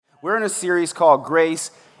We're in a series called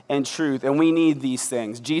Grace and Truth, and we need these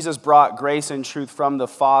things. Jesus brought grace and truth from the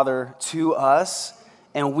Father to us,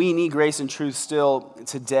 and we need grace and truth still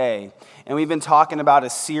today. And we've been talking about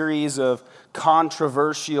a series of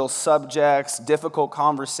controversial subjects, difficult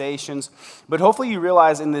conversations, but hopefully you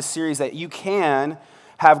realize in this series that you can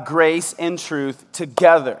have grace and truth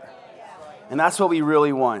together. And that's what we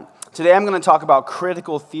really want. Today I'm going to talk about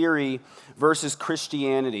critical theory versus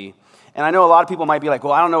Christianity. And I know a lot of people might be like,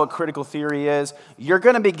 well, I don't know what critical theory is. You're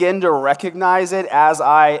going to begin to recognize it as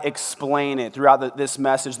I explain it throughout this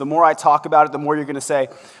message. The more I talk about it, the more you're going to say,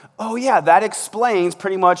 oh yeah, that explains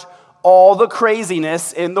pretty much all the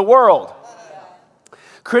craziness in the world.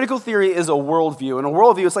 Critical theory is a worldview. And a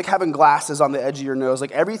worldview is like having glasses on the edge of your nose.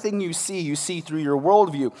 Like everything you see through your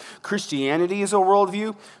worldview. Christianity is a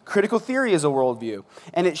worldview. Critical theory is a worldview.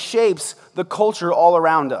 And it shapes the culture all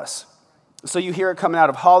around us. So you hear it coming out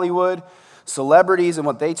of Hollywood, celebrities and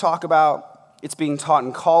what they talk about. It's being taught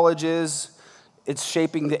in colleges. It's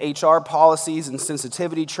shaping the HR policies and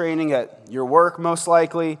sensitivity training at your work, most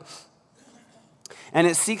likely. And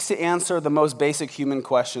it seeks to answer the most basic human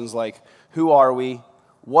questions like, who are we?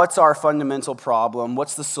 What's our fundamental problem?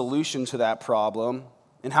 What's the solution to that problem?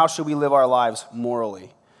 And how should we live our lives morally?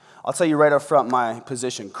 I'll tell you right up front my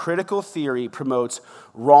position. Critical theory promotes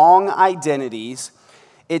wrong identities.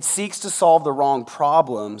 It seeks to solve the wrong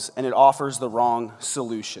problems, and it offers the wrong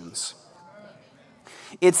solutions.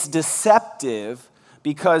 It's deceptive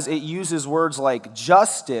because it uses words like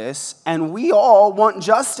justice, and we all want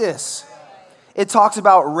justice. It talks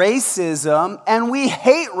about racism, and we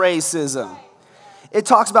hate racism. It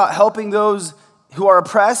talks about helping those who are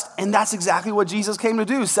oppressed, and that's exactly what Jesus came to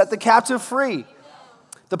do, set the captive free.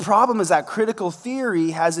 The problem is that critical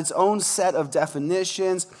theory has its own set of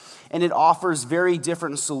definitions, and it offers very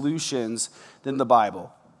different solutions than the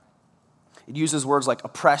Bible. It uses words like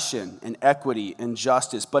oppression and equity and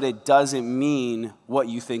justice, but it doesn't mean what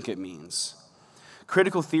you think it means.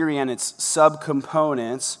 Critical theory and its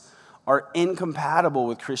subcomponents are incompatible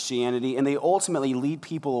with Christianity, and they ultimately lead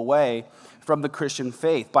people away from the Christian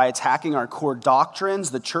faith by attacking our core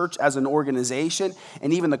doctrines, the church as an organization,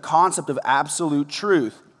 and even the concept of absolute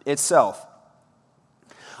truth itself.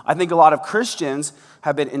 I think a lot of Christians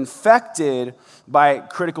have been infected by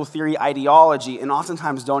critical theory ideology and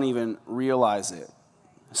oftentimes don't even realize it.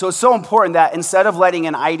 So it's so important that instead of letting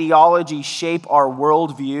an ideology shape our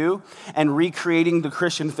worldview and recreating the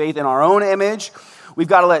Christian faith in our own image, we've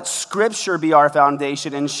got to let Scripture be our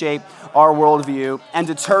foundation and shape our worldview and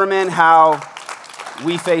determine how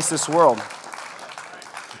we face this world.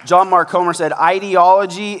 John Mark Comer said,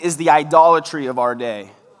 ideology is the idolatry of our day.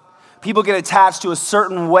 People get attached to a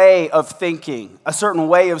certain way of thinking, a certain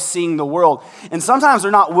way of seeing the world. And sometimes they're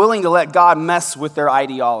not willing to let God mess with their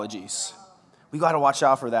ideologies. We got to watch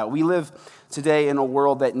out for that. We live today in a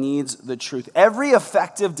world that needs the truth. Every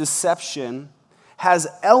effective deception has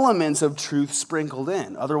elements of truth sprinkled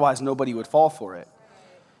in. Otherwise, nobody would fall for it.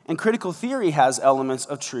 And critical theory has elements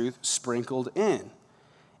of truth sprinkled in.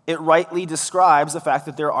 It rightly describes the fact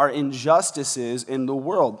that there are injustices in the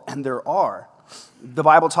world, and there are. The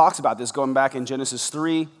Bible talks about this going back in Genesis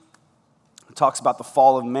 3. It talks about the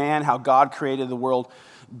fall of man, how God created the world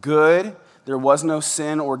good. There was no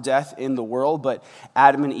sin or death in the world, but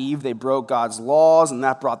Adam and Eve, they broke God's laws, and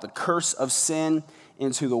that brought the curse of sin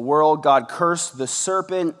into the world. God cursed the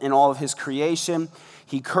serpent and all of his creation.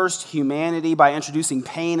 He cursed humanity by introducing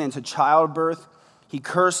pain into childbirth. He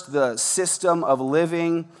cursed the system of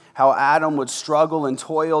living, how Adam would struggle and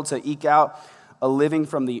toil to eke out a living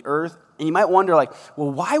from the earth. And you might wonder, like,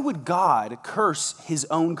 well, why would God curse his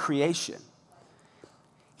own creation?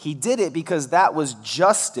 He did it because that was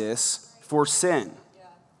justice for sin.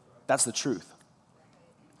 That's the truth.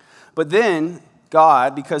 But then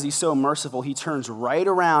God, because he's so merciful, he turns right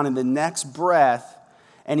around in the next breath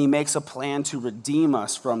and he makes a plan to redeem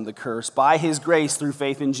us from the curse by his grace through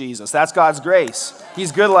faith in Jesus. That's God's grace.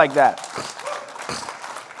 He's good like that.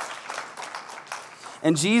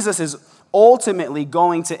 And Jesus is ultimately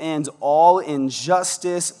going to end all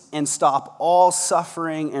injustice and stop all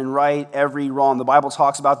suffering and right every wrong. The Bible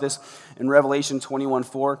talks about this in Revelation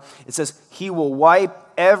 21:4. It says, he will wipe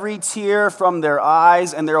every tear from their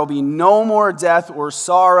eyes, and there will be no more death or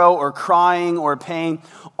sorrow or crying or pain.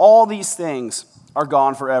 All these things are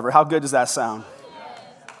gone forever. How good does that sound?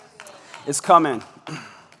 It's coming.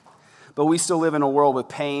 But we still live in a world with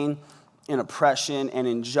pain and oppression and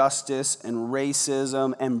injustice and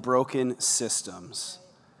racism and broken systems.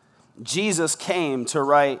 Jesus came to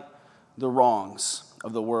right the wrongs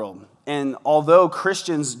of the world. And although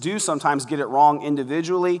Christians do sometimes get it wrong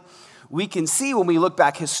individually, we can see when we look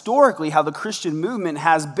back historically how the Christian movement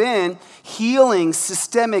has been healing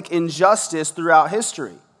systemic injustice throughout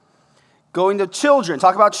history. Going to children,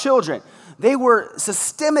 talk about children. They were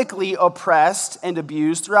systemically oppressed and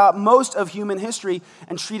abused throughout most of human history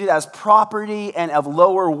and treated as property and of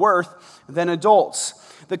lower worth than adults.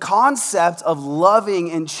 The concept of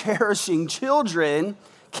loving and cherishing children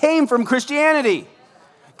came from Christianity.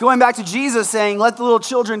 Going back to Jesus saying, let the little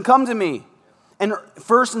children come to me. And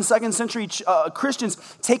first and second century Christians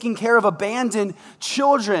taking care of abandoned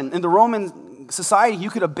children. In the Roman society, you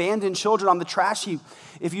could abandon children on the trash heap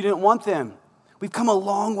if you didn't want them. We've come a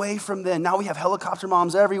long way from then. Now we have helicopter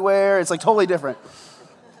moms everywhere. It's like totally different.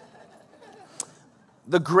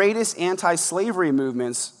 The greatest anti-slavery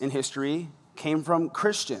movements in history came from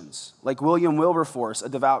Christians, like William Wilberforce, a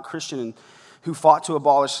devout Christian who fought to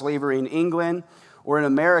abolish slavery in England or in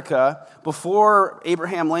America. Before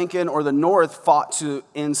Abraham Lincoln or the North fought to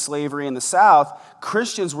end slavery in the South,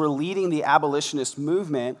 Christians were leading the abolitionist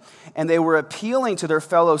movement, and they were appealing to their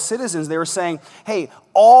fellow citizens. They were saying, hey,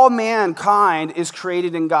 all mankind is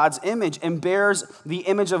created in God's image and bears the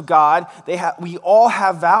image of God. We all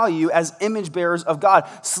have value as image bearers of God.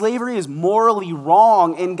 Slavery is morally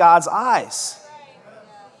wrong in God's eyes.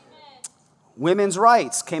 Women's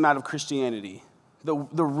rights came out of Christianity. The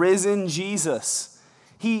risen Jesus,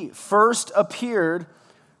 he first appeared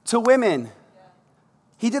to women.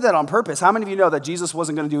 He did that on purpose. How many of you know that Jesus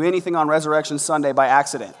wasn't going to do anything on Resurrection Sunday by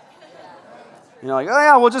accident? You're like, oh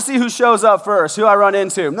yeah, we'll just see who shows up first, who I run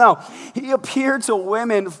into. No, he appeared to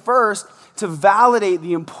women first to validate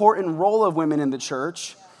the important role of women in the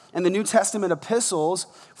church. And the New Testament epistles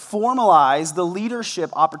formalize the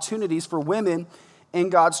leadership opportunities for women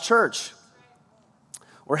in God's church.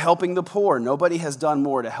 Or helping the poor. Nobody has done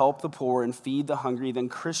more to help the poor and feed the hungry than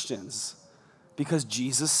Christians. Because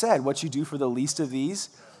Jesus said, what you do for the least of these,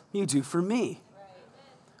 you do for me.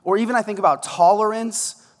 Or even I think about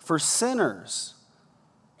tolerance for sinners.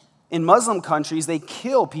 In Muslim countries, they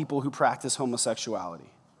kill people who practice homosexuality.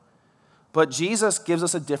 But Jesus gives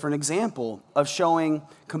us a different example of showing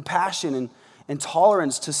compassion and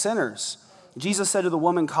tolerance to sinners. Jesus said to the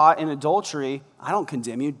woman caught in adultery, I don't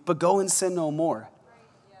condemn you, but go and sin no more.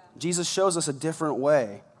 Jesus shows us a different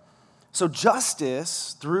way. So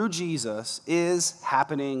justice through Jesus is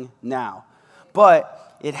happening now,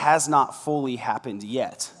 but it has not fully happened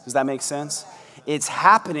yet. Does that make sense? It's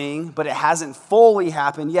happening, but it hasn't fully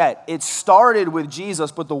happened yet. It started with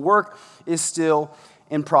Jesus, but the work is still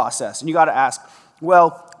in process. And you got to ask,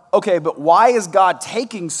 well, okay, but why is God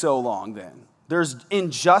taking so long then? There's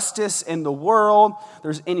injustice in the world,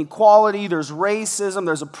 there's inequality, there's racism,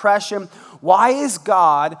 there's oppression. Why is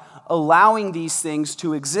God allowing these things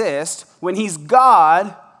to exist when he's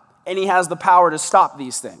God and he has the power to stop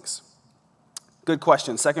these things? Good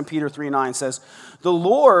question. 2 Peter 3:9 says, the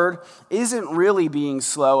Lord isn't really being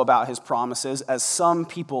slow about his promises as some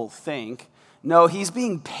people think. No, he's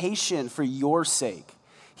being patient for your sake.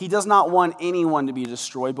 He does not want anyone to be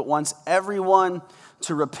destroyed, but wants everyone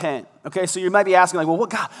to repent. Okay, so you might be asking, like, well,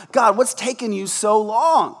 what, God, what's taking you so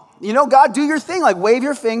long? You know, God, do your thing, like wave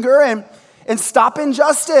your finger and stop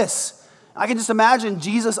injustice. I can just imagine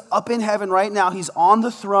Jesus up in heaven right now. He's on the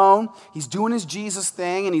throne. He's doing his Jesus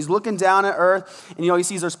thing, and he's looking down at earth. And, he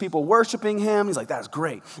sees there's people worshiping him. He's like, that's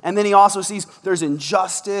great. And then he also sees there's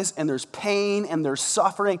injustice, and there's pain, and there's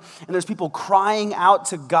suffering, and there's people crying out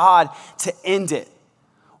to God to end it.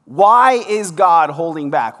 Why is God holding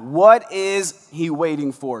back? What is he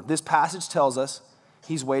waiting for? This passage tells us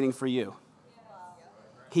he's waiting for you.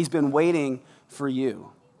 He's been waiting for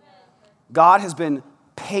you. God has been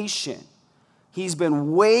patient. He's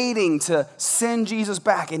been waiting to send Jesus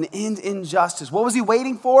back and end injustice. What was he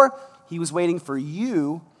waiting for? He was waiting for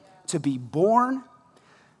you to be born,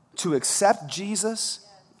 to accept Jesus,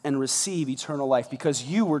 and receive eternal life because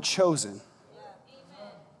you were chosen.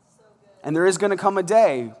 And there is going to come a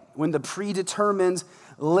day when the predetermined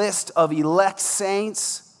list of elect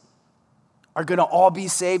saints are going to all be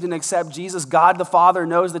saved and accept Jesus. God the Father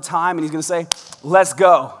knows the time, and he's going to say, let's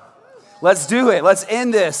go. Let's do it. Let's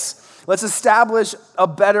end this. Let's establish a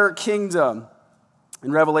better kingdom.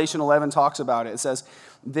 And Revelation 11 talks about it. It says,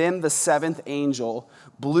 then the seventh angel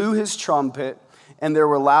blew his trumpet, and there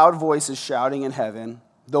were loud voices shouting in heaven,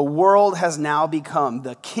 the world has now become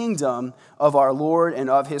the kingdom of our Lord and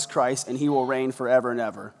of his Christ, and he will reign forever and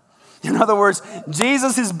ever. In other words,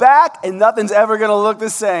 Jesus is back, and nothing's ever going to look the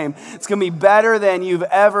same. It's going to be better than you've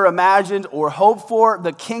ever imagined or hoped for.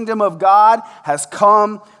 The kingdom of God has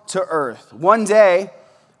come to earth. One day,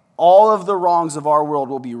 all of the wrongs of our world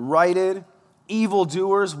will be righted,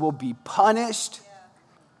 evildoers will be punished,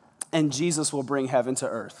 and Jesus will bring heaven to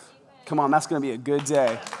earth. Come on, that's going to be a good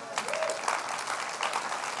day.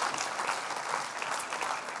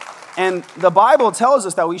 And the Bible tells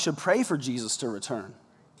us that we should pray for Jesus to return.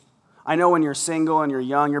 I know when you're single and you're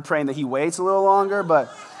young, you're praying that he waits a little longer,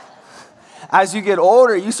 but as you get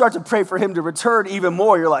older, you start to pray for him to return even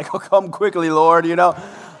more. You're like, oh, come quickly, Lord, you know.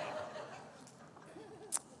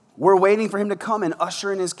 We're waiting for him to come and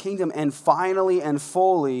usher in his kingdom and finally and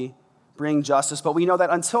fully bring justice. But we know that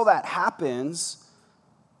until that happens,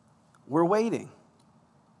 we're waiting.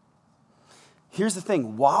 Here's the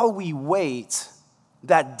thing. While we wait,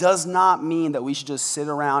 that does not mean that we should just sit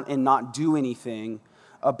around and not do anything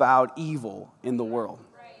about evil in the world.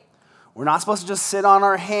 Right. We're not supposed to just sit on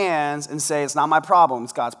our hands and say, it's not my problem,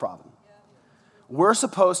 it's God's problem. Yeah. We're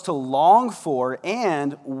supposed to long for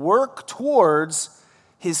and work towards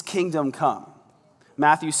his kingdom come.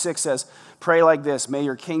 Matthew 6 says, pray like this, may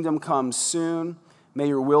your kingdom come soon, may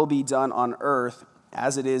your will be done on earth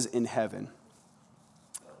as it is in heaven.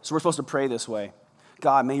 So we're supposed to pray this way.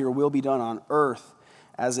 God, may your will be done on earth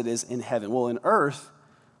as it is in heaven. Well, in earth,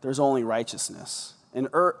 there's only righteousness. In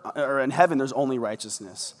heaven, there's only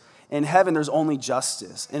righteousness. In heaven, there's only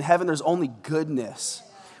justice. In heaven, there's only goodness.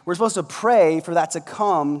 We're supposed to pray for that to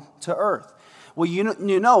come to earth. Well, you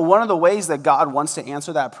know, one of the ways that God wants to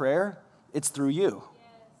answer that prayer, it's through you.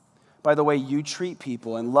 By the way you treat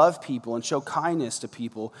people and love people and show kindness to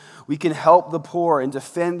people. We can help the poor and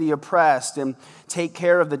defend the oppressed and take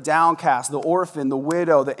care of the downcast, the orphan, the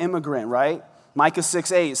widow, the immigrant, right? Micah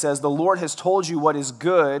 6:8 says, the Lord has told you what is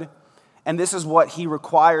good, and this is what he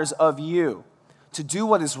requires of you, to do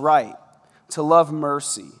what is right, to love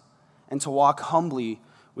mercy, and to walk humbly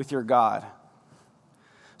with your God.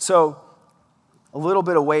 So, a little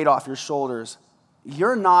bit of weight off your shoulders.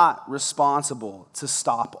 You're not responsible to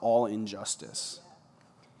stop all injustice.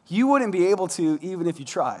 You wouldn't be able to even if you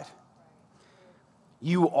tried.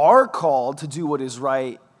 You are called to do what is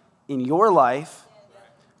right in your life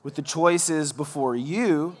with the choices before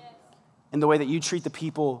you and the way that you treat the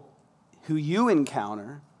people who you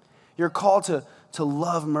encounter. You're called to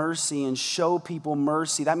love mercy and show people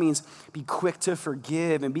mercy. That means be quick to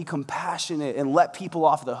forgive and be compassionate and let people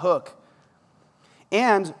off the hook.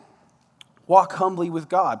 And walk humbly with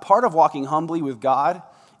God. Part of walking humbly with God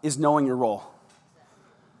is knowing your role.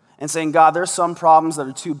 And saying, God, there's some problems that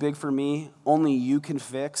are too big for me, only you can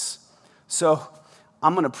fix. So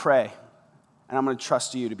I'm going to pray, and I'm going to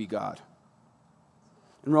trust you to be God.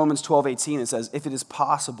 In Romans 12:18, it says, if it is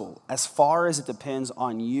possible, as far as it depends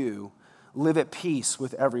on you, live at peace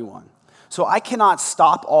with everyone. So I cannot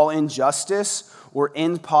stop all injustice or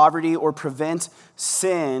end poverty or prevent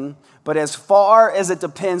sin, but as far as it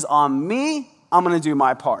depends on me, I'm going to do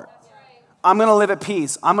my part. I'm going to live at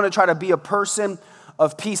peace. I'm going to try to be a person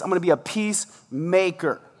of peace. I'm going to be a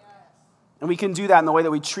peacemaker. And we can do that in the way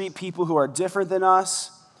that we treat people who are different than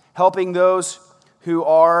us, helping those who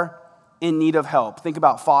are in need of help. Think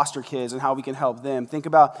about foster kids and how we can help them. Think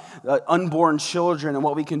about unborn children and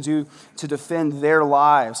what we can do to defend their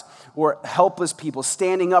lives. Or helpless people,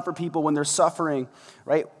 standing up for people when they're suffering,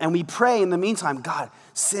 right? And we pray in the meantime, God,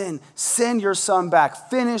 send your son back.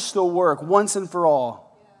 Finish the work once and for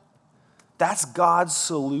all. That's God's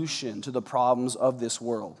solution to the problems of this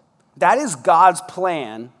world. That is God's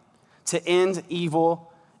plan to end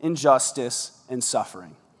evil, injustice, and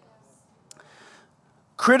suffering.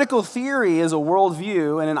 Critical theory is a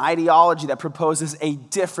worldview and an ideology that proposes a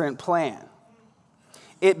different plan.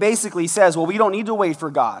 It basically says, well, we don't need to wait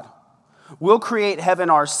for God. We'll create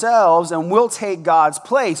heaven ourselves and we'll take God's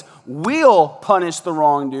place. We'll punish the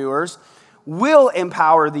wrongdoers. We'll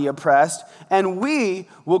empower the oppressed. And we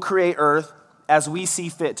will create earth as we see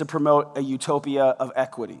fit to promote a utopia of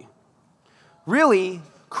equity. Really,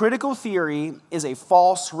 critical theory is a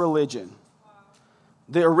false religion.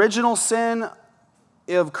 The original sin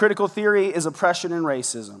of critical theory is oppression and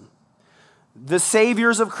racism. The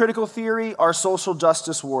saviors of critical theory are social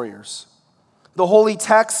justice warriors. The holy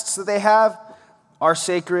texts that they have are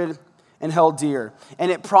sacred and held dear.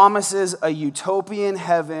 And it promises a utopian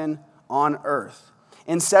heaven on earth.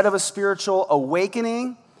 Instead of a spiritual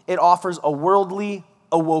awakening, it offers a worldly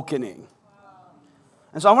awokening.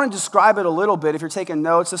 And so I want to describe it a little bit. If you're taking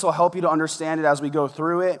notes, this will help you to understand it as we go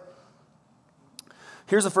through it.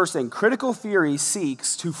 Here's the first thing. Critical theory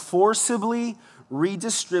seeks to forcibly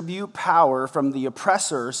redistribute power from the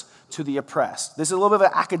oppressors to the oppressed. This is a little bit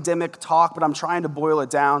of an academic talk, but I'm trying to boil it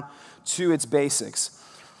down to its basics.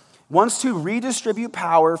 Wants to redistribute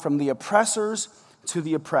power from the oppressors to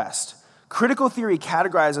the oppressed. Critical theory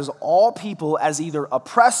categorizes all people as either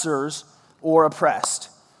oppressors or oppressed.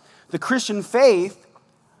 The Christian faith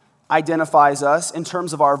identifies us in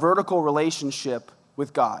terms of our vertical relationship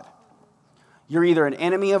with God. You're either an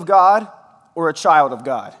enemy of God or a child of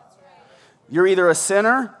God. You're either a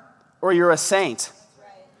sinner or you're a saint.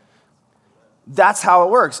 That's how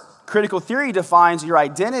it works. Critical theory defines your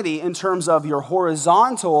identity in terms of your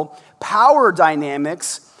horizontal power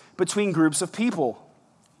dynamics between groups of people.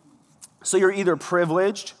 So you're either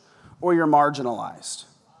privileged or you're marginalized.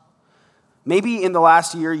 Maybe in the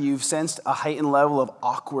last year you've sensed a heightened level of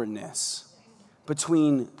awkwardness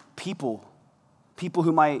between people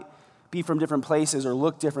who might be from different places or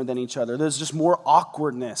look different than each other. There's just more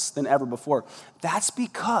awkwardness than ever before. That's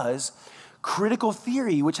because critical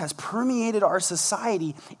theory, which has permeated our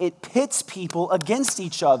society, it pits people against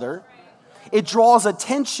each other. It draws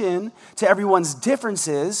attention to everyone's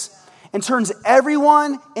differences and turns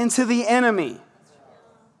everyone into the enemy.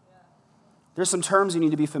 There's some terms you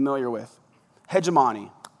need to be familiar with.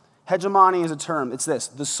 Hegemony. Hegemony is a term. It's this: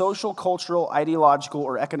 the social, cultural, ideological,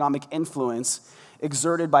 or economic influence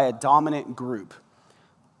exerted by a dominant group.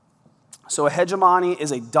 So a hegemony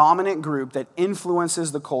is a dominant group that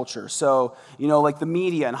influences the culture. So, like the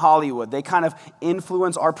media and Hollywood, they kind of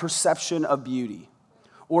influence our perception of beauty.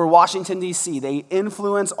 Or Washington, D.C., they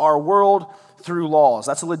influence our world through laws.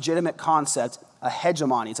 That's a legitimate concept, a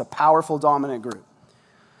hegemony. It's a powerful dominant group.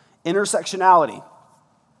 Intersectionality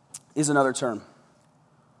is another term.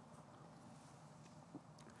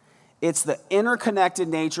 It's the interconnected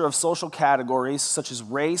nature of social categories such as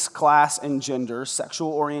race, class, and gender,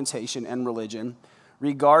 sexual orientation, and religion,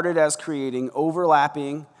 regarded as creating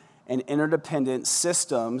overlapping and interdependent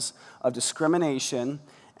systems of discrimination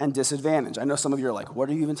and disadvantage. I know some of you are like, what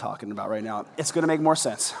are you even talking about right now? It's going to make more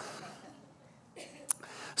sense.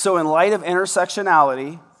 So in light of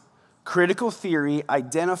intersectionality, critical theory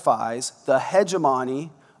identifies the hegemony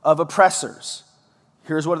of oppressors.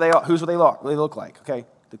 Here's what they look like, okay?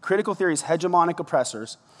 The critical theory's hegemonic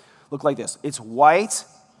oppressors look like this. It's white,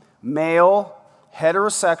 male,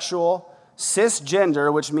 heterosexual,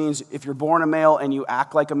 cisgender, which means if you're born a male and you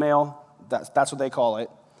act like a male, that's what they call it.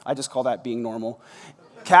 I just call that being normal.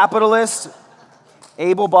 Capitalist,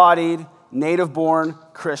 able-bodied, native-born,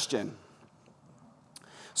 Christian.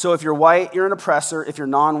 So if you're white, you're an oppressor. If you're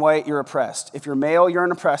non-white, you're oppressed. If you're male, you're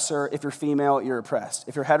an oppressor. If you're female, you're oppressed.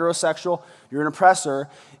 If you're heterosexual, you're an oppressor.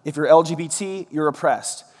 If you're LGBT, you're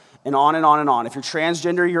oppressed. And on and on and on. If you're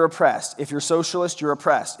transgender, you're oppressed. If you're socialist, you're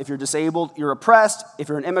oppressed. If you're disabled, you're oppressed. If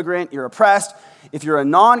you're an immigrant, you're oppressed. If you're a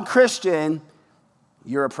non-Christian,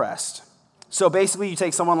 you're oppressed. So basically, you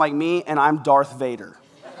take someone like me, and I'm Darth Vader.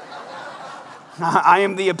 I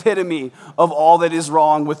am the epitome of all that is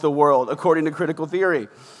wrong with the world, according to critical theory.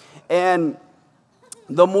 And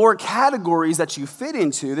the more categories that you fit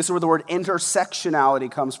into, this is where the word intersectionality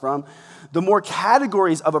comes from, the more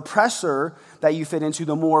categories of oppressor that you fit into,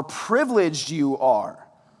 the more privileged you are,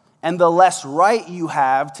 and the less right you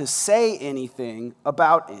have to say anything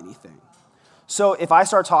about anything. So if I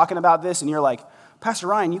start talking about this and you're like, Pastor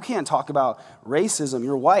Ryan, you can't talk about racism,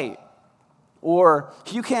 you're white. Or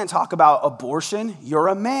you can't talk about abortion, you're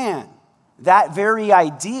a man. That very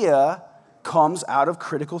idea comes out of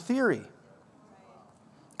critical theory.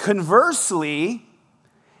 Conversely,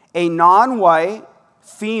 a non-white,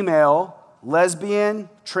 female, lesbian,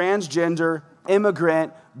 transgender,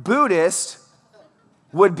 immigrant, Buddhist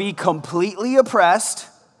would be completely oppressed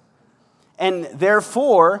and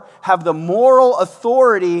therefore have the moral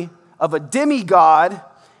authority of a demigod.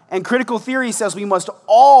 And critical theory says we must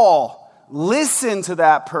all listen to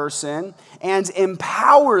that person and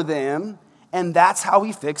empower them, and that's how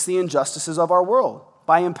we fix the injustices of our world,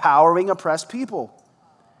 by empowering oppressed people.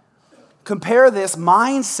 Compare this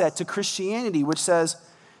mindset to Christianity, which says,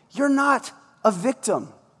 you're not a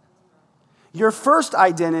victim. Your first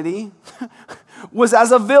identity was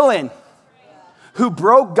as a villain who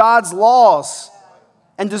broke God's laws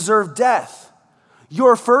and deserved death.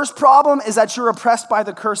 Your first problem is that you're oppressed by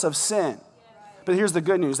the curse of sin. But here's the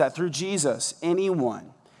good news, that through Jesus,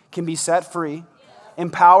 anyone can be set free,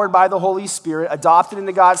 empowered by the Holy Spirit, adopted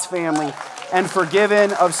into God's family, and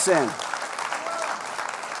forgiven of sin.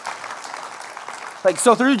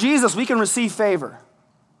 So through Jesus, we can receive favor.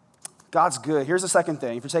 God's good. Here's the second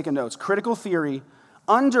thing, if you're taking notes. Critical theory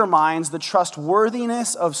undermines the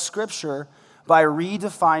trustworthiness of Scripture by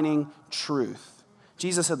redefining truth.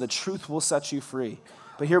 Jesus said the truth will set you free.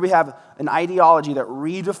 But here we have an ideology that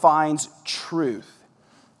redefines truth.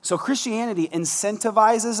 So Christianity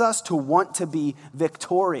incentivizes us to want to be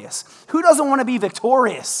victorious. Who doesn't want to be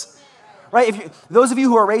victorious? Right? Those of you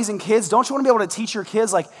who are raising kids, don't you want to be able to teach your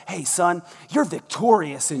kids like, hey, son, you're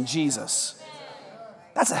victorious in Jesus?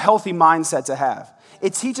 That's a healthy mindset to have.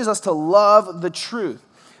 It teaches us to love the truth.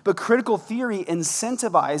 But critical theory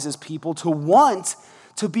incentivizes people to want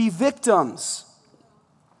to be victims.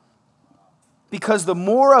 Because the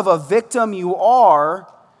more of a victim you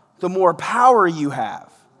are, the more power you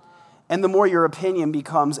have, and the more your opinion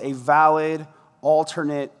becomes a valid,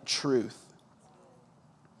 alternate truth.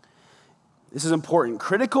 This is important.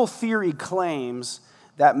 Critical theory claims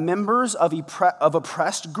that members of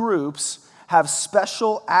oppressed groups have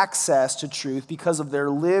special access to truth because of their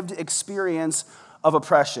lived experience of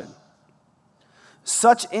oppression.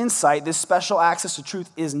 Such insight, this special access to truth,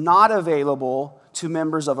 is not available to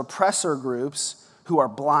members of oppressor groups who are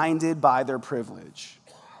blinded by their privilege.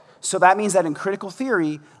 So that means that in critical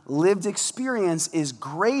theory, lived experience is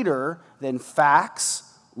greater than facts,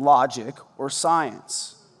 logic, or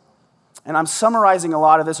science. And I'm summarizing a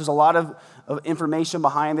lot of this. There's a lot of information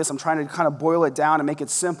behind this. I'm trying to kind of boil it down and make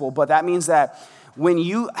it simple. But that means that when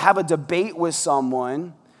you have a debate with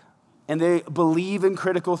someone and they believe in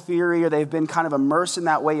critical theory or they've been kind of immersed in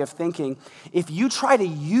that way of thinking, if you try to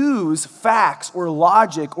use facts or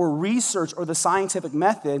logic or research or the scientific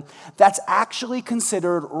method, that's actually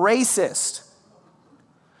considered racist.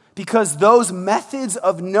 Because those methods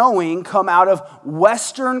of knowing come out of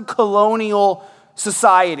Western colonial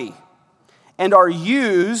society and are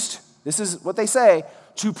used, this is what they say,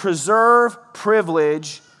 to preserve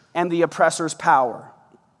privilege and the oppressor's power.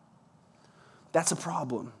 That's a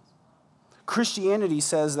problem. Christianity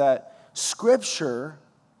says that Scripture,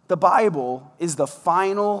 the Bible, is the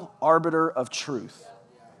final arbiter of truth.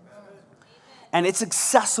 And it's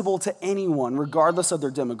accessible to anyone, regardless of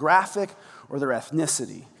their demographic or their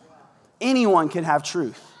ethnicity. Anyone can have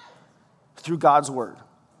truth through God's word.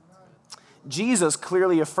 Jesus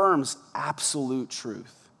clearly affirms absolute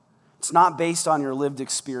truth. It's not based on your lived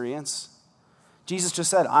experience. Jesus just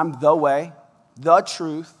said, I'm the way, the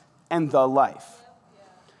truth, and the life.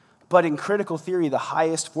 But in critical theory, the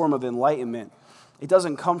highest form of enlightenment, it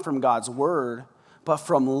doesn't come from God's word, but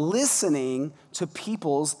from listening to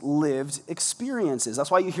people's lived experiences. That's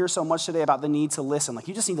why you hear so much today about the need to listen. Like,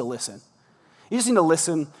 you just need to listen. You just need to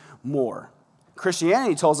listen more.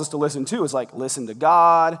 Christianity tells us to listen too. It's like, listen to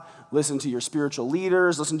God, listen to your spiritual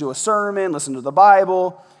leaders, listen to a sermon, listen to the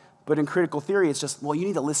Bible. But in critical theory, it's just, well, you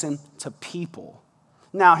need to listen to people.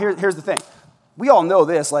 Now, here's the thing. We all know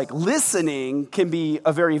this, like, listening can be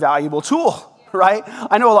a very valuable tool, right?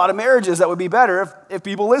 I know a lot of marriages that would be better if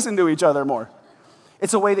people listen to each other more.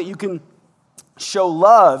 It's a way that you can show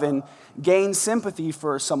love and gain sympathy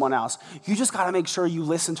for someone else. You just got to make sure you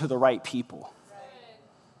listen to the right people.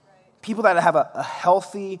 People that have a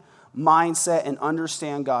healthy mindset and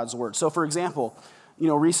understand God's word. So, for example,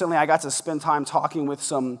 recently I got to spend time talking with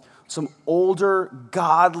some older,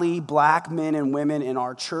 godly black men and women in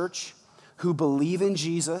our church who believe in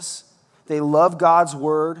Jesus, they love God's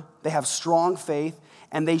word, they have strong faith,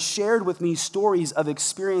 and they shared with me stories of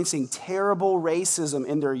experiencing terrible racism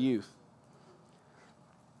in their youth.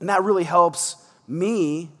 And that really helps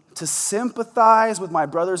me to sympathize with my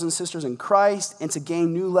brothers and sisters in Christ and to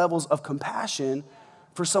gain new levels of compassion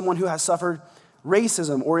for someone who has suffered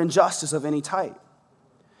racism or injustice of any type.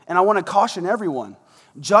 And I want to caution everyone,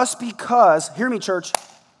 just because, hear me, church,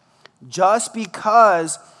 just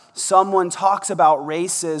because someone talks about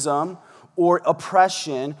racism or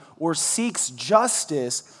oppression or seeks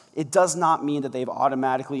justice, it does not mean that they've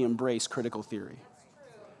automatically embraced critical theory.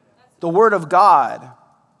 The Word of God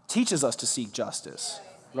teaches us to seek justice,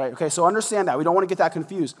 right? Okay, so understand that. We don't want to get that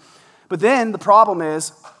confused. But then the problem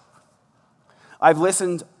is, I've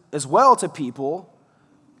listened as well to people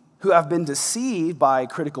who have been deceived by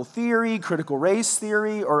critical theory, critical race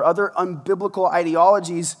theory, or other unbiblical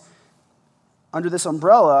ideologies under this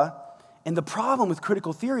umbrella. And the problem with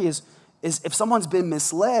critical theory is if someone's been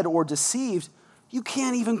misled or deceived, you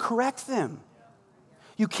can't even correct them.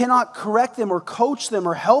 You cannot correct them or coach them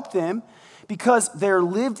or help them because their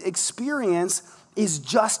lived experience is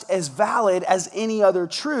just as valid as any other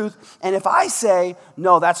truth. And if I say,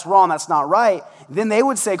 no, that's wrong, that's not right, then they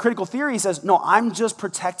would say, critical theory says, no, I'm just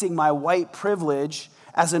protecting my white privilege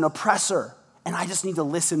as an oppressor, and I just need to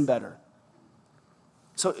listen better.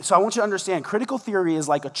 So I want you to understand, critical theory is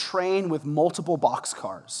like a train with multiple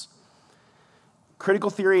boxcars.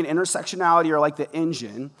 Critical theory and intersectionality are like the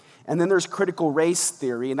engine, and then there's critical race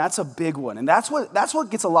theory, and that's a big one. And that's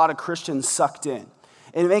what gets a lot of Christians sucked in.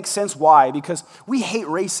 And it makes sense why, because we hate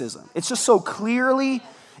racism. It's just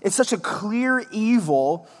it's such a clear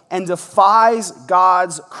evil and defies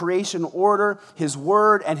God's creation order, his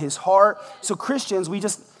word, and his heart. So Christians, we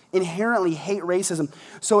just inherently hate racism.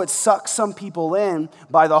 So it sucks some people in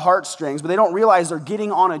by the heartstrings, but they don't realize they're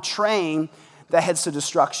getting on a train that heads to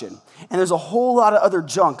destruction. And there's a whole lot of other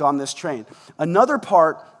junk on this train. Another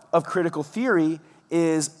part of critical theory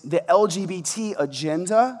is the LGBT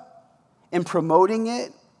agenda and promoting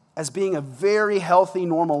it as being a very healthy,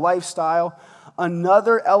 normal lifestyle.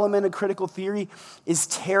 Another element of critical theory is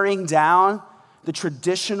tearing down the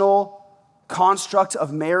traditional construct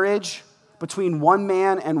of marriage between one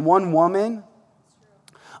man and one woman.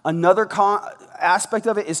 Another aspect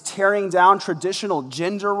of it is tearing down traditional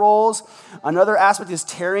gender roles. Another aspect is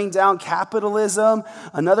tearing down capitalism.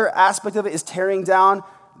 Another aspect of it is tearing down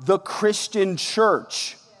the Christian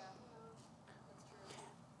church.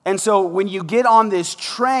 And so when you get on this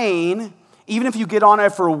train, even if you get on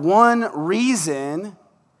it for one reason,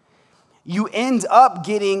 you end up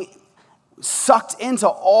getting sucked into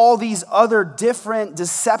all these other different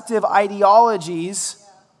deceptive ideologies,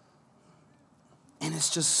 and it's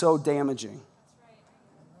just so damaging.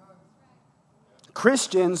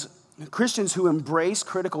 Christians who embrace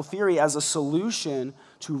critical theory as a solution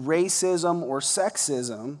to racism or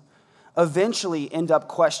sexism eventually end up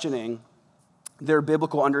questioning their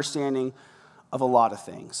biblical understanding of a lot of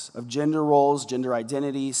things, of gender roles, gender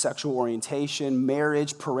identity, sexual orientation,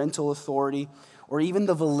 marriage, parental authority, or even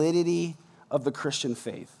the validity of the Christian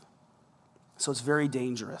faith. So it's very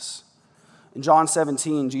dangerous. In John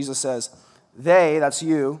 17, Jesus says, they, that's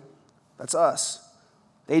you, that's us,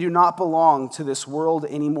 they do not belong to this world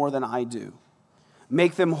any more than I do.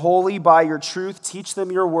 Make them holy by your truth. Teach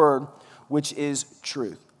them your word, which is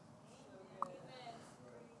truth.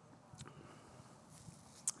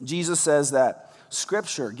 Jesus says that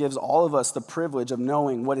Scripture gives all of us the privilege of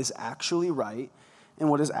knowing what is actually right and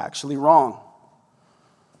what is actually wrong.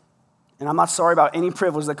 And I'm not sorry about any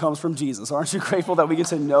privilege that comes from Jesus. Aren't you grateful that we get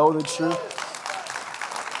to know the truth?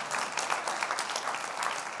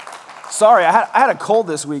 Sorry, I had a cold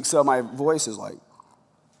this week, so my voice is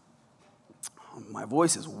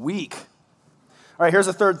weak. All right, here's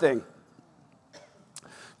the third thing.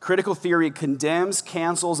 Critical theory condemns,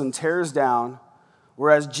 cancels, and tears down,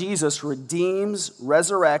 whereas Jesus redeems,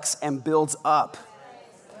 resurrects, and builds up.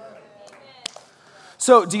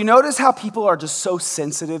 So, do you notice how people are just so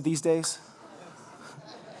sensitive these days?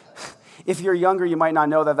 If you're younger, you might not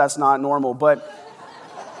know that that's not normal, but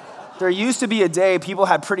there used to be a day people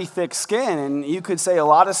had pretty thick skin, and you could say a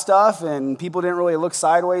lot of stuff, and people didn't really look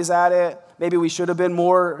sideways at it. Maybe we should have been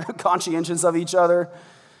more conscientious of each other.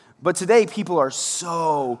 But today, people are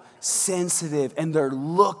so sensitive, and they're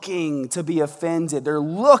looking to be offended. They're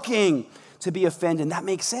looking to be offended. And that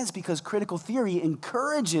makes sense because critical theory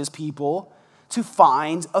encourages people to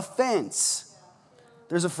find offense.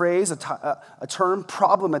 There's a phrase, a term,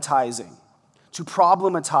 problematizing. To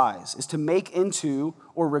problematize is to make into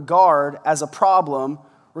or regard as a problem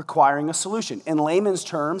requiring a solution. In layman's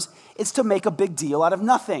terms, it's to make a big deal out of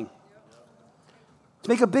nothing. To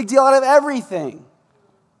make a big deal out of everything.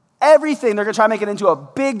 Everything, they're going to try to make it into a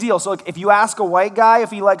big deal. So if you ask a white guy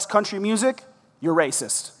if he likes country music, you're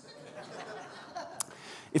racist.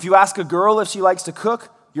 If you ask a girl if she likes to cook,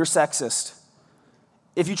 you're sexist.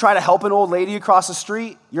 If you try to help an old lady across the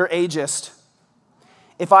street, you're ageist.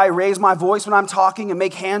 If I raise my voice when I'm talking and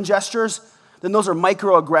make hand gestures, then those are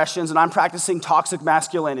microaggressions and I'm practicing toxic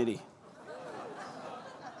masculinity.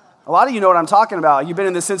 A lot of you know what I'm talking about. You've been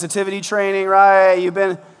in the sensitivity training,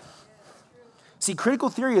 right? See, critical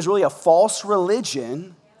theory is really a false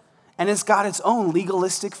religion, and it's got its own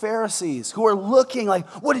legalistic Pharisees who are looking like,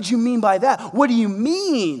 what did you mean by that? What do you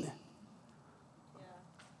mean?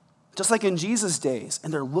 Just like in Jesus' days,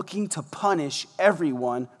 and they're looking to punish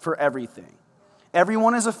everyone for everything.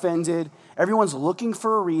 Everyone is offended. Everyone's looking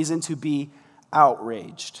for a reason to be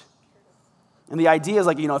outraged. And the idea is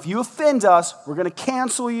like, if you offend us, we're going to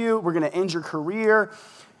cancel you. We're going to end your career.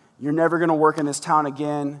 You're never going to work in this town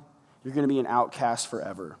again. You're going to be an outcast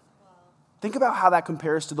forever. Think about how that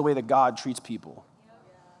compares to the way that God treats people.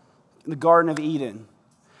 In the Garden of Eden,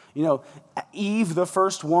 Eve, the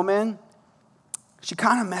first woman, she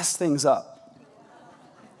kind of messed things up.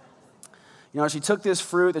 She took this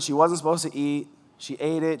fruit that she wasn't supposed to eat. She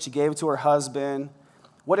ate it. She gave it to her husband.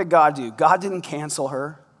 What did God do? God didn't cancel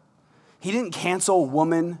her. He didn't cancel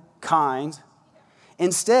womankind.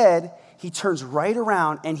 Instead, he turns right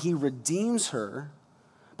around and he redeems her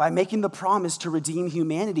by making the promise to redeem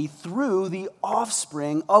humanity through the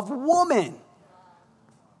offspring of woman.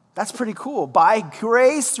 That's pretty cool. By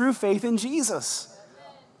grace through faith in Jesus.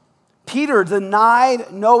 Peter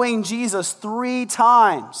denied knowing Jesus 3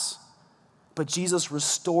 times, but Jesus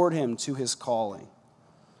restored him to his calling.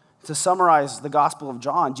 To summarize the Gospel of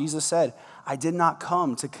John, Jesus said, I did not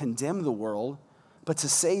come to condemn the world, but to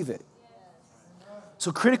save it.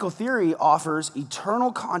 So critical theory offers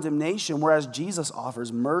eternal condemnation, whereas Jesus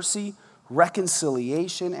offers mercy,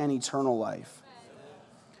 reconciliation, and eternal life.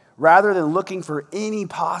 Rather than looking for any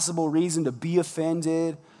possible reason to be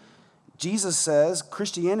offended, Jesus says,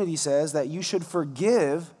 Christianity says that you should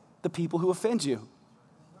forgive the people who offend you.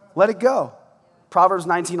 Let it go. Proverbs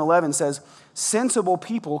 19:11 says, sensible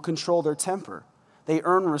people control their temper. They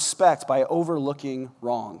earn respect by overlooking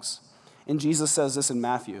wrongs. And Jesus says this in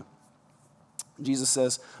Matthew. Jesus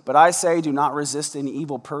says, but I say, do not resist an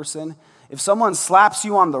evil person. If someone slaps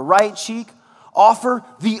you on the right cheek, offer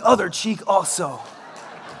the other cheek also.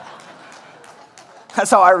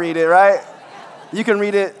 That's how I read it, right? You can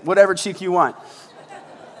read it whatever cheek you want.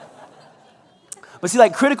 But see,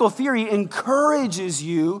 like, critical theory encourages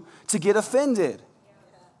you to get offended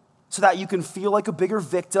so that you can feel like a bigger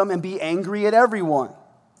victim and be angry at everyone.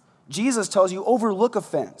 Jesus tells you, overlook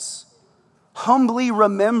offense. Humbly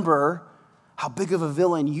remember how big of a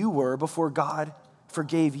villain you were before God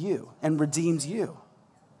forgave you and redeemed you.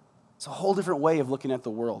 It's a whole different way of looking at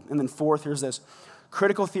the world. And then fourth, here's this.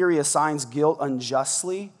 Critical theory assigns guilt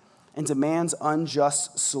unjustly and demands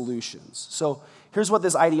unjust solutions. So here's what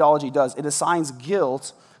this ideology does. It assigns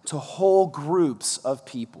guilt to whole groups of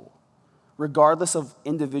people, regardless of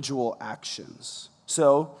individual actions.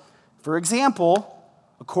 So, for example,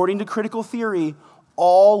 according to critical theory,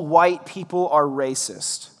 all white people are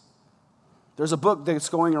racist. There's a book that's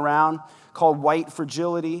going around called White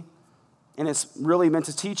Fragility, and it's really meant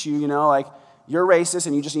to teach you, like, you're racist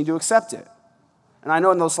and you just need to accept it. And I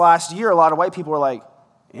know in this last year, a lot of white people were like,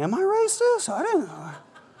 am I racist?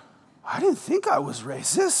 I didn't think I was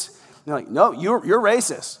racist. And they're like, no, you're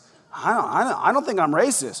racist. I don't think I'm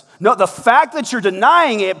racist. No, the fact that you're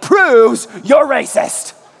denying it proves you're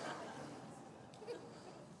racist.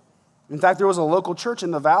 In fact, there was a local church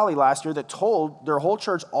in the valley last year that told their whole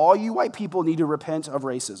church, all you white people need to repent of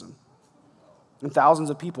racism. And thousands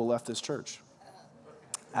of people left this church,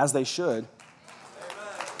 as they should.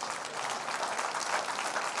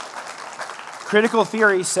 Critical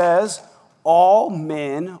theory says all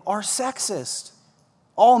men are sexist.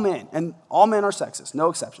 All men. And all men are sexist, no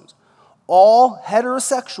exceptions. All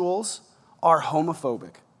heterosexuals are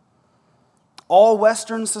homophobic. All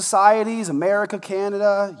Western societies, America,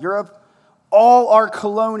 Canada, Europe, all are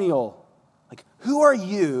colonial. Like, who are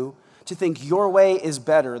you to think your way is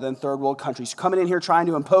better than third world countries coming in here trying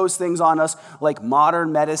to impose things on us like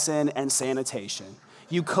modern medicine and sanitation?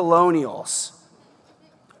 You colonials.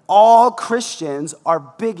 All Christians are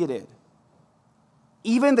bigoted.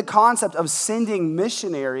 Even the concept of sending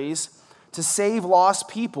missionaries to save lost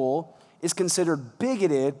people is considered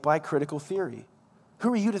bigoted by critical theory.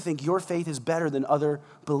 Who are you to think your faith is better than other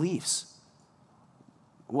beliefs?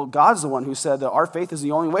 Well, God's the one who said that our faith is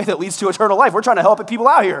the only way that leads to eternal life. We're trying to help people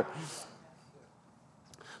out here.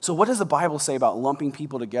 So what does the Bible say about lumping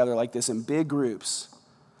people together like this in big groups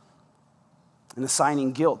and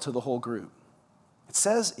assigning guilt to the whole group? It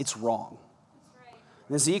says it's wrong.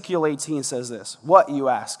 And Ezekiel 18 says this. What, you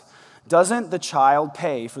ask? Doesn't the child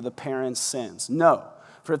pay for the parent's sins? No.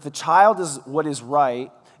 For if the child does what is right,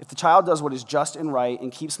 if the child does what is just and right and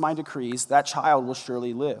keeps my decrees, that child will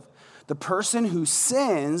surely live. The person who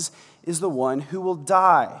sins is the one who will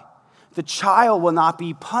die. The child will not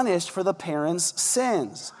be punished for the parent's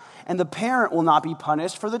sins, and the parent will not be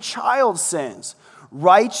punished for the child's sins.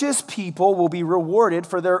 Righteous people will be rewarded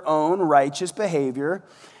for their own righteous behavior,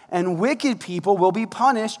 and wicked people will be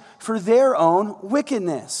punished for their own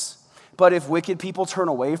wickedness. But if wicked people turn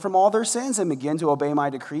away from all their sins and begin to obey my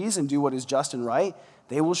decrees and do what is just and right,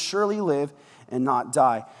 they will surely live and not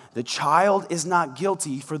die. The child is not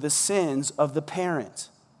guilty for the sins of the parent.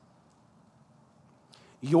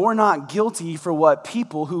 You're not guilty for what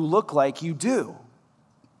people who look like you do.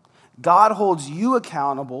 God holds you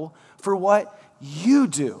accountable for what you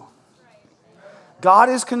do. God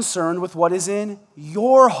is concerned with what is in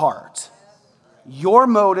your heart, your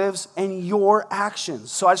motives, and your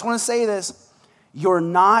actions. So I just want to say this. You're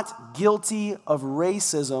not guilty of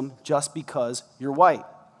racism just because you're white.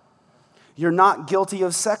 You're not guilty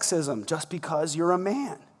of sexism just because you're a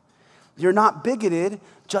man. You're not bigoted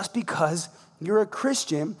just because you're a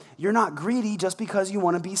Christian. You're not greedy just because you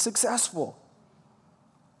want to be successful.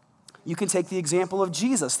 You can take the example of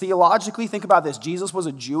Jesus. Theologically, think about this. Jesus was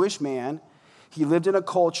a Jewish man. He lived in a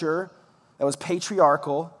culture that was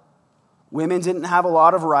patriarchal. Women didn't have a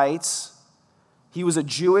lot of rights. He was a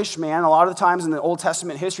Jewish man. A lot of the times in the Old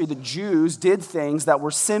Testament history, the Jews did things that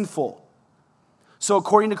were sinful. So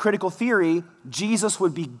according to critical theory, Jesus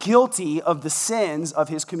would be guilty of the sins of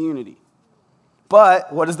his community.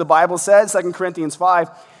 But what does the Bible say? 2 Corinthians 5,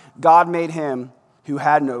 God made him who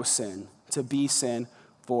had no sin to be sin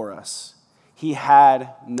for us. He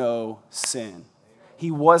had no sin.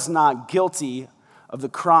 He was not guilty of the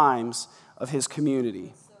crimes of his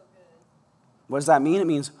community. What does that mean? It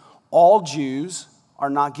means all Jews are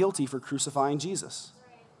not guilty for crucifying Jesus.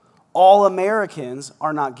 All Americans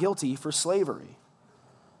are not guilty for slavery.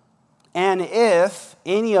 And if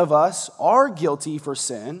any of us are guilty for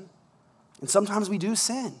sin, and sometimes we do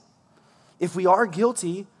sin, if we are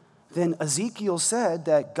guilty, then Ezekiel said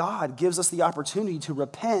that God gives us the opportunity to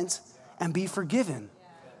repent and be forgiven.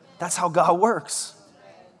 That's how God works.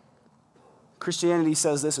 Christianity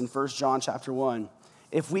says this in 1 John chapter 1.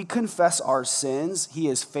 If we confess our sins, he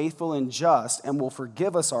is faithful and just and will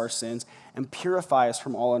forgive us our sins and purify us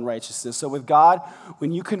from all unrighteousness. So with God,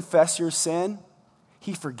 when you confess your sin,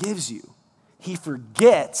 he forgives you. He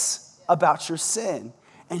forgets about your sin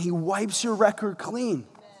and he wipes your record clean.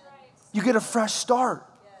 You get a fresh start.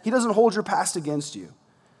 He doesn't hold your past against you.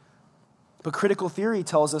 But critical theory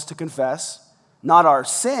tells us to confess not our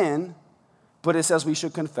sin, but it says we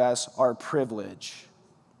should confess our privilege.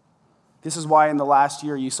 This is why in the last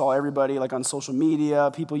year you saw everybody like on social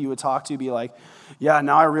media, people you would talk to be like, yeah,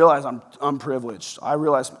 now I realize I'm privileged. I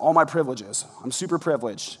realize all my privileges. I'm super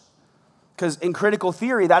privileged. Because in critical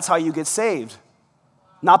theory, that's how you get saved.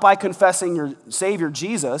 Not by confessing your Savior,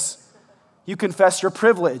 Jesus. You confess your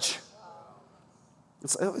privilege.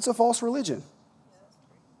 It's a false religion.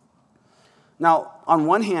 Now, on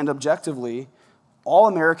one hand, objectively, all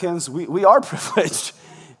Americans, we are privileged.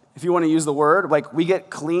 If you want to use the word, like we get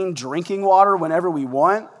clean drinking water whenever we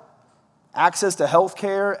want, access to health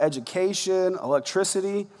care, education,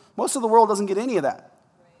 electricity. Most of the world doesn't get any of that.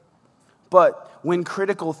 But when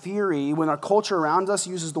critical theory, when our culture around us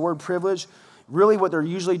uses the word privilege, really what they're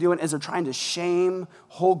usually doing is they're trying to shame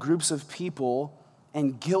whole groups of people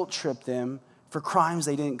and guilt trip them for crimes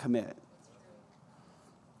they didn't commit.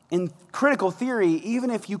 In critical theory, even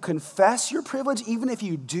if you confess your privilege, even if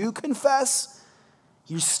you do confess,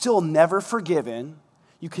 you're still never forgiven,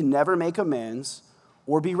 you can never make amends,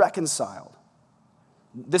 or be reconciled.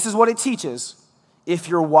 This is what it teaches. If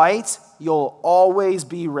you're white, you'll always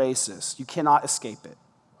be racist. You cannot escape it.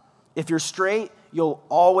 If you're straight, you'll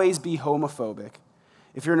always be homophobic.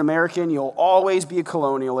 If you're an American, you'll always be a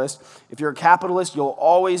colonialist. If you're a capitalist, you'll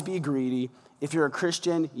always be greedy. If you're a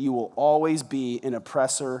Christian, you will always be an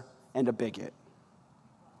oppressor and a bigot.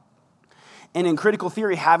 And in critical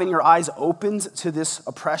theory, having your eyes opened to this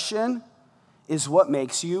oppression is what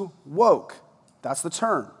makes you woke. That's the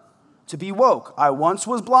term, to be woke. I once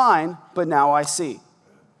was blind, but now I see.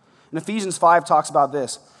 And Ephesians 5 talks about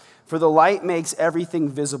this. For the light makes everything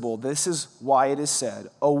visible. This is why it is said,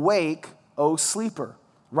 awake, O sleeper,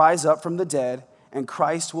 rise up from the dead, and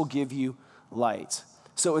Christ will give you light.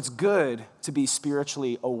 So it's good to be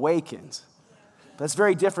spiritually awakened. But it's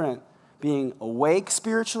very different being awake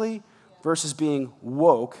spiritually versus being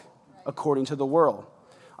woke according to the world.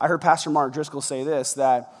 I heard Pastor Mark Driscoll say this,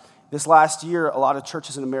 that this last year, a lot of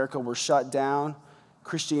churches in America were shut down.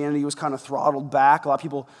 Christianity was kind of throttled back. A lot of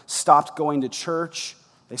people stopped going to church.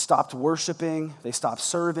 They stopped worshiping. They stopped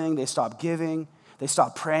serving. They stopped giving. They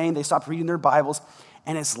stopped praying. They stopped reading their Bibles.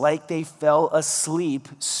 And it's like they fell asleep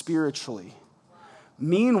spiritually.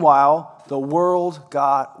 Meanwhile, the world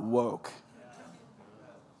got woke.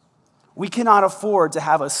 We cannot afford to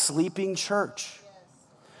have a sleeping church.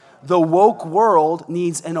 The woke world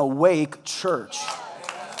needs an awake church.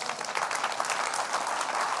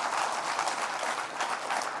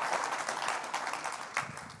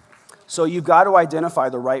 So you've got to identify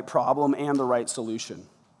the right problem and the right solution.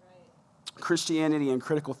 Christianity and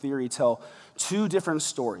critical theory tell two different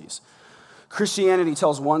stories. Christianity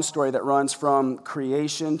tells one story that runs from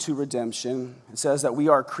creation to redemption. It says that we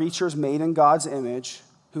are creatures made in God's image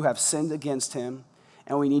who have sinned against him,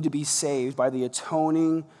 and we need to be saved by the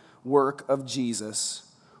atoning work of Jesus.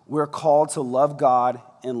 We're called to love God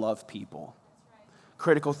and love people.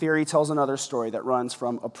 Critical theory tells another story that runs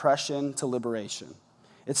from oppression to liberation.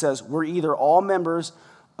 It says we're either all members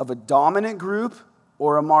of a dominant group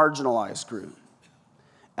or a marginalized group.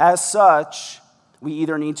 As such, we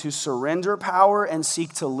either need to surrender power and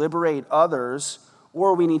seek to liberate others,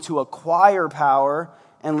 or we need to acquire power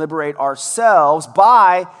and liberate ourselves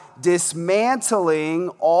by dismantling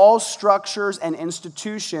all structures and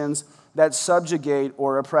institutions that subjugate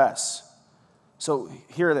or oppress. So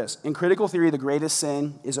hear this. In critical theory, the greatest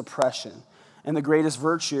sin is oppression, and the greatest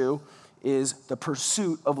virtue is the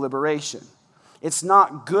pursuit of liberation. It's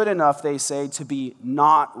not good enough, they say, to be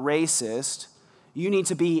not racist. You need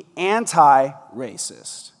to be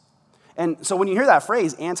anti-racist. And so when you hear that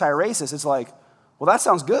phrase, anti-racist, it's like, well, that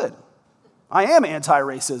sounds good. I am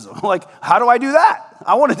anti-racism. Like, how do I do that?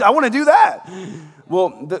 I want to do that.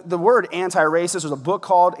 Well, the word anti-racist, there's a book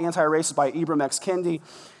called Anti-Racist by Ibram X. Kendi.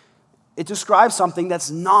 It describes something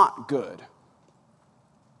that's not good.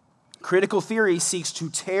 Critical theory seeks to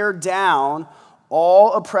tear down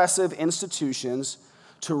all oppressive institutions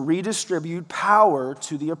to redistribute power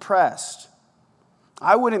to the oppressed.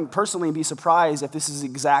 I wouldn't personally be surprised if this is the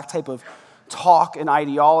exact type of talk and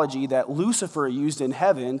ideology that Lucifer used in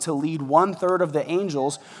heaven to lead 1/3 of the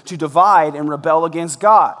angels to divide and rebel against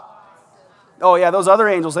God. Oh yeah, those other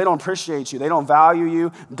angels, they don't appreciate you. They don't value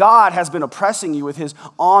you. God has been oppressing you with his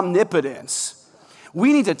omnipotence.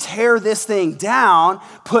 We need to tear this thing down,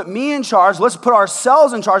 put me in charge, let's put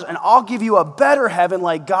ourselves in charge, and I'll give you a better heaven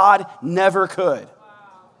like God never could.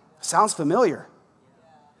 Sounds familiar.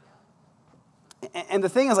 And the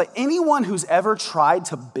thing is, like, anyone who's ever tried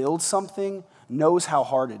to build something knows how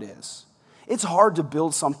hard it is. It's hard to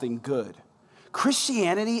build something good.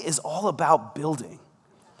 Christianity is all about building.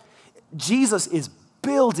 Jesus is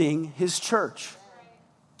building his church.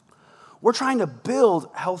 We're trying to build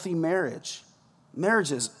healthy marriages.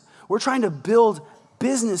 We're trying to build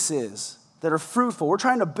businesses that are fruitful. We're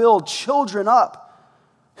trying to build children up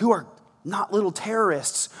who are not little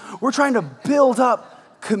terrorists. We're trying to build up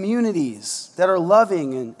communities that are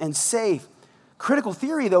loving and safe. Critical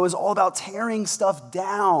theory, though, is all about tearing stuff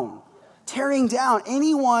down. Tearing down.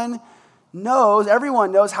 Everyone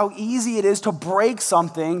knows how easy it is to break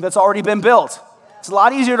something that's already been built. It's a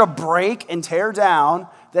lot easier to break and tear down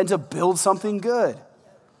than to build something good.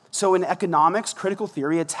 So in economics, critical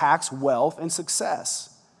theory attacks wealth and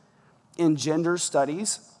success. In gender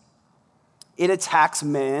studies, it attacks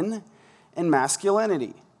men and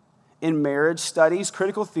masculinity. In marriage studies,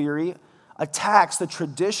 critical theory attacks the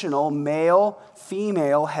traditional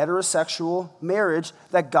male-female heterosexual marriage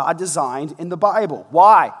that God designed in the Bible.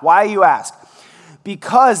 Why? Why, you ask?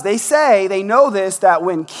 Because they know this, that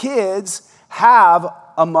when kids have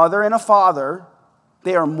a mother and a father,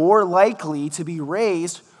 they are more likely to be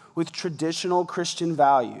raised with traditional Christian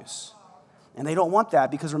values. And they don't want that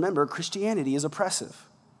because, remember, Christianity is oppressive.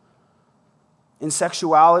 In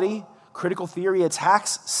sexuality, critical theory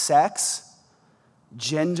attacks sex,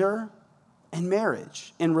 gender, and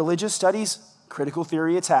marriage. In religious studies, critical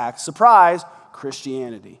theory attacks, surprise,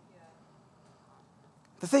 Christianity.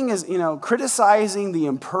 The thing is, criticizing the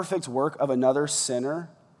imperfect work of another sinner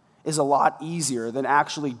is a lot easier than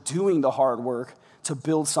actually doing the hard work to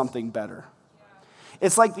build something better.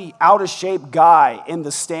 It's like the out-of-shape guy in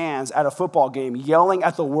the stands at a football game yelling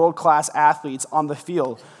at the world-class athletes on the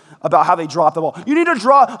field about how they drop the ball. You need to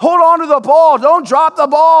hold on to the ball. Don't drop the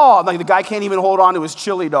ball. Like, the guy can't even hold on to his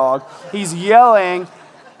chili dog. He's yelling.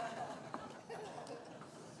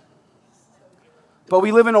 But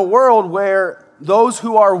we live in a world where those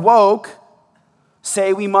who are woke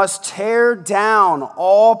say we must tear down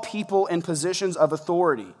all people in positions of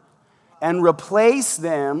authority and replace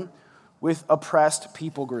them with oppressed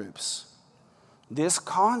people groups. This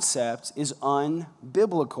concept is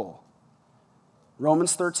unbiblical.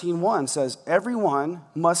 Romans 13:1 says, everyone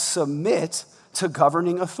must submit to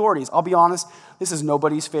governing authorities. I'll be honest, this is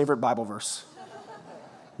nobody's favorite Bible verse.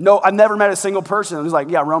 No, I've never met a single person who's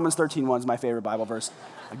like, yeah, Romans 13:1 is my favorite Bible verse.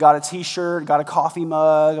 I got a t-shirt, got a coffee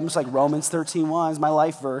mug. I'm just like, Romans 13:1 is my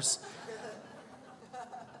life verse.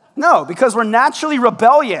 No, because we're naturally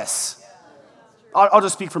rebellious. I'll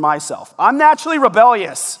just speak for myself. I'm naturally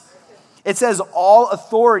rebellious. It says all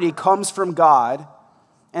authority comes from God,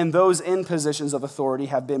 and those in positions of authority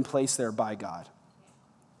have been placed there by God.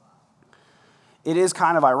 It is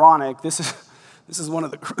kind of ironic. This is one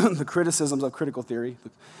of the criticisms of critical theory,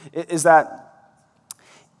 is that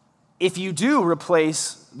if you do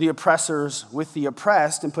replace the oppressors with the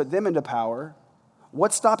oppressed and put them into power,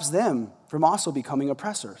 what stops them from also becoming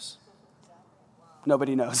oppressors?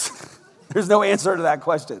 Nobody knows. There's no answer to that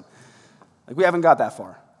question. Like, we haven't got that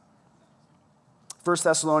far. 1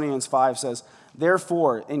 Thessalonians 5 says,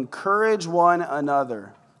 therefore, encourage one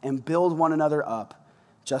another and build one another up,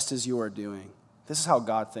 just as you are doing. This is how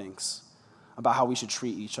God thinks about how we should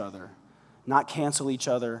treat each other. Not cancel each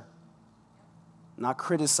other, not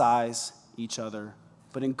criticize each other,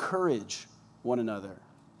 but encourage one another.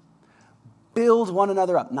 Build one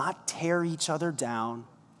another up, not tear each other down,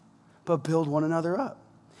 but build one another up.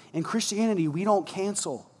 In Christianity, we don't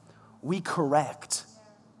cancel, we correct.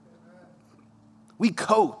 We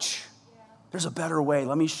coach. There's a better way.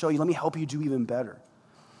 Let me show you. Let me help you do even better.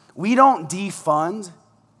 We don't defund.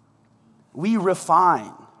 We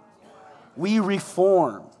refine. We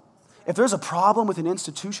reform. If there's a problem with an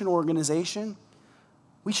institution or organization,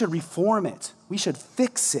 we should reform it. We should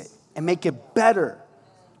fix it and make it better.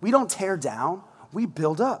 We don't tear down. We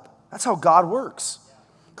build up. That's how God works.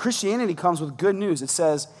 Christianity comes with good news. It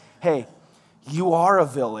says, hey, you are a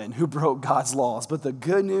villain who broke God's laws, but the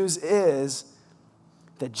good news is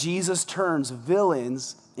that Jesus turns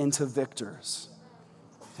villains into victors.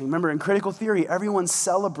 Remember, in critical theory, everyone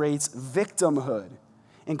celebrates victimhood.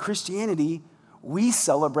 In Christianity, we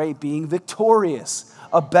celebrate being victorious,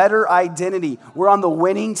 a better identity. We're on the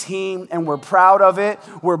winning team and we're proud of it.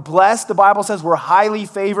 We're blessed. The Bible says we're highly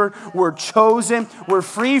favored. We're chosen. We're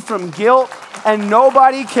free from guilt and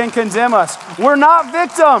nobody can condemn us. We're not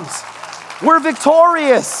victims. We're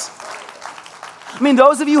victorious. I mean,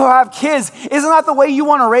 those of you who have kids, isn't that the way you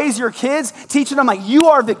want to raise your kids? Teaching them like, you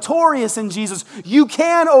are victorious in Jesus. You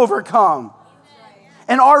can overcome.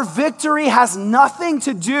 And our victory has nothing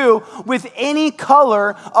to do with any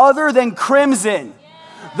color other than crimson.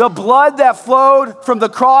 The blood that flowed from the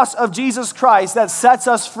cross of Jesus Christ that sets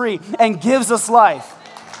us free and gives us life.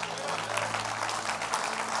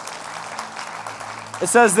 It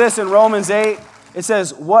says this in Romans 8. It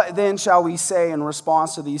says, what then shall we say in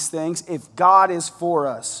response to these things? If God is for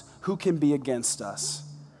us, who can be against us?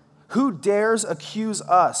 Who dares accuse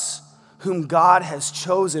us whom God has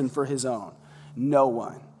chosen for his own? No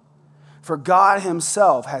one. For God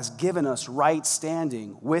himself has given us right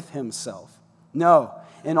standing with himself. No,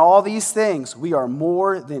 in all these things we are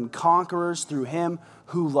more than conquerors through him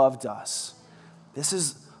who loved us. This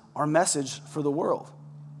is our message for the world.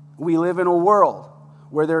 We live in a world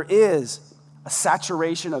where there is a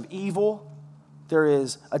saturation of evil. There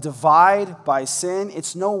is a divide by sin.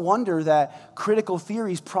 It's no wonder that critical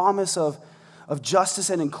theories' promise of justice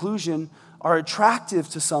and inclusion are attractive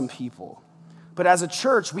to some people. But as a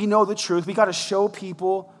church, we know the truth. We got to show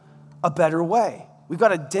people a better way. We've got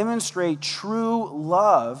to demonstrate true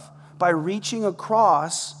love by reaching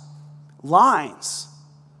across lines,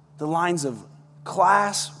 the lines of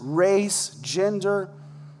class, race, gender,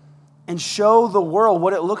 and show the world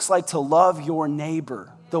what it looks like to love your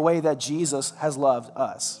neighbor the way that Jesus has loved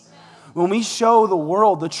us. When we show the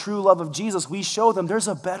world the true love of Jesus, we show them there's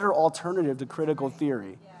a better alternative to critical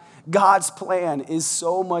theory. God's plan is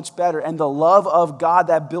so much better, and the love of God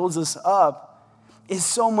that builds us up is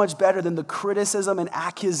so much better than the criticism and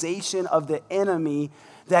accusation of the enemy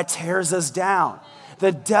that tears us down.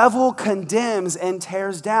 The devil condemns and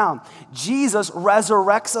tears down. Jesus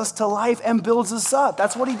resurrects us to life and builds us up.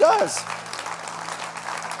 That's what he does.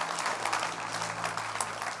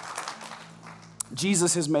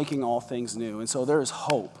 Jesus is making all things new, and so there is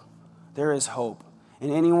hope. There is hope.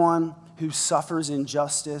 And anyone who suffers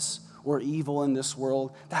injustice or evil in this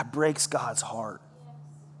world, that breaks God's heart.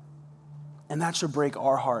 And that should break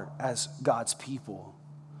our heart as God's people.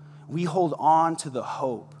 We hold on to the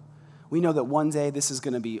hope. We know that one day this is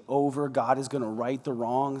going to be over. God is going to right the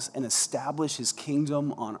wrongs and establish his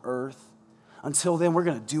kingdom on earth. Until then, we're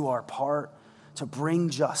going to do our part to bring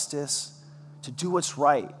justice, to do what's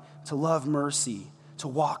right, to love mercy, to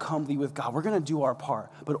walk humbly with God. We're going to do our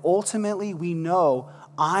part. But ultimately, we know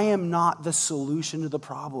I am not the solution to the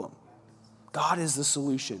problem. God is the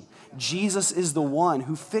solution. Jesus is the one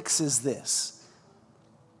who fixes this.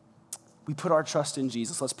 We put our trust in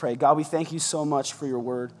Jesus. Let's pray. God, we thank you so much for your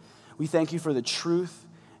word. We thank you for the truth.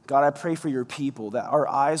 God, I pray for your people that our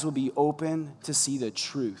eyes will be open to see the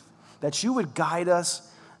truth, that you would guide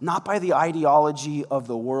us not by the ideology of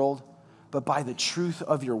the world, but by the truth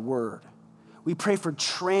of your word. We pray for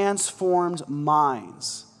transformed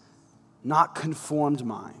minds, not conformed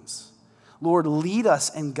minds. Lord, lead us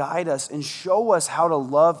and guide us and show us how to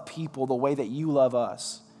love people the way that you love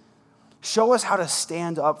us. Show us how to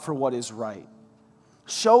stand up for what is right.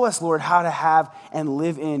 Show us, Lord, how to have and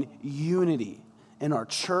live in unity in our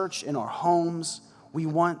church, in our homes. We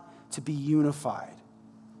want to be unified.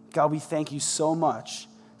 God, we thank you so much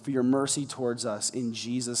for your mercy towards us. In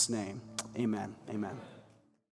Jesus' name, amen. Amen.